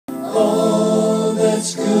All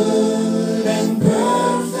that's good and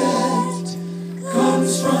perfect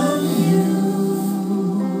comes from you.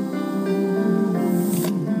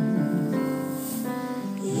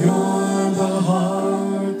 You're the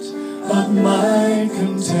heart of my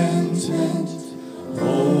contentment.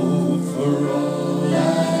 Oh, for all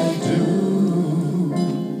I do.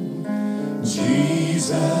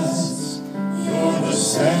 Jesus, you're the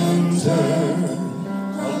center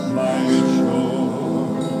of my joy.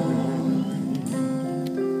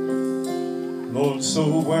 Lord, so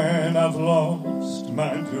when I've lost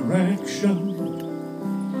my direction,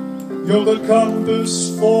 you're the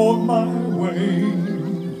compass for my way.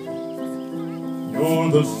 You're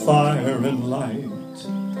the fire and light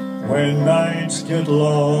when nights get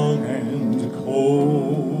long and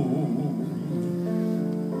cold.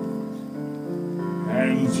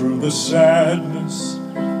 And through the sadness,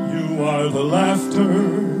 you are the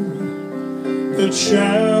laughter that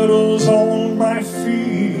shadows all my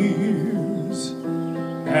fears.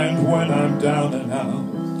 And when I'm down and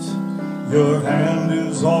out, your hand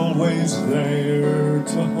is always there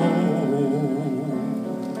to hold.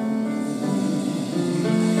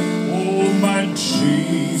 Oh, my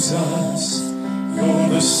Jesus, you're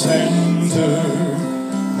the center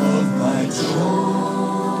of my joy.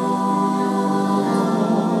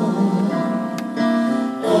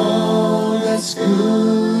 All that's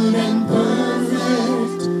good and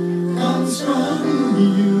perfect comes from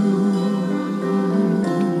you.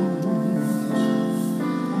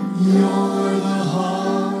 You're the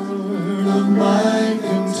heart of my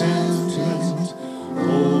contentment.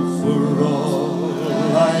 Oh, for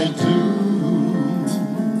all I do.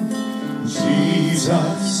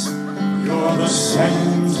 Jesus, you're the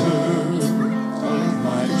center of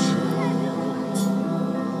my joy.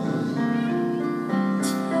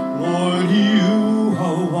 Lord, you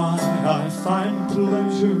are why I find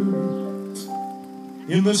pleasure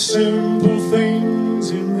in the simple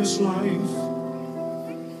things in this life.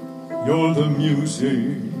 You're the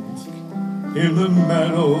music in the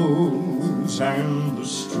meadows and the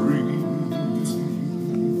streams.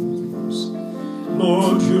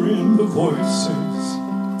 Lord, you're in the voices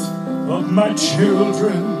of my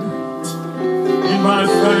children, in my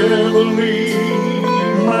family,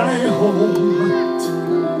 in my home.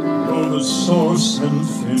 You're the source and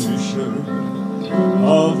finisher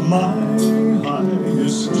of my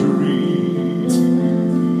highest dream.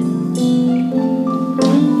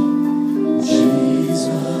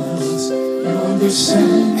 Jesus, you're the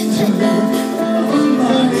center of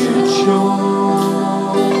my joy.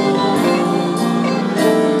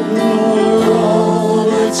 Lord, all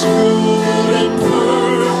that's good and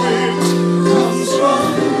perfect comes from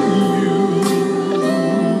you.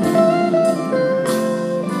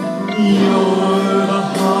 You're the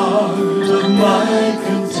heart of my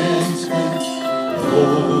contentment.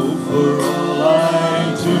 Oh, for all I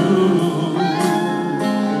do.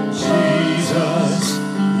 Jesus,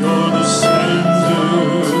 you're the center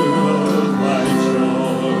of my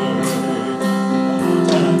joy.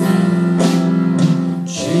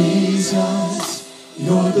 Jesus,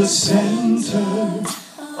 you're the center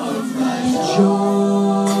of my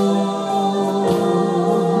joy.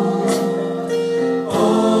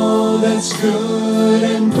 All that's good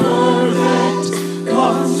and perfect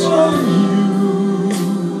comes from you.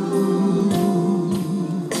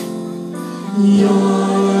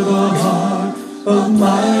 You're the heart of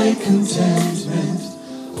my contentment.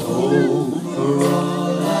 Oh, for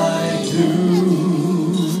all I do.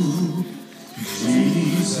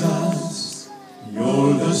 Jesus,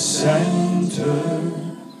 you're the center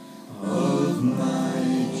of my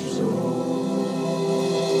joy.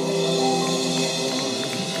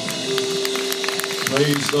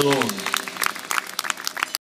 Praise the Lord.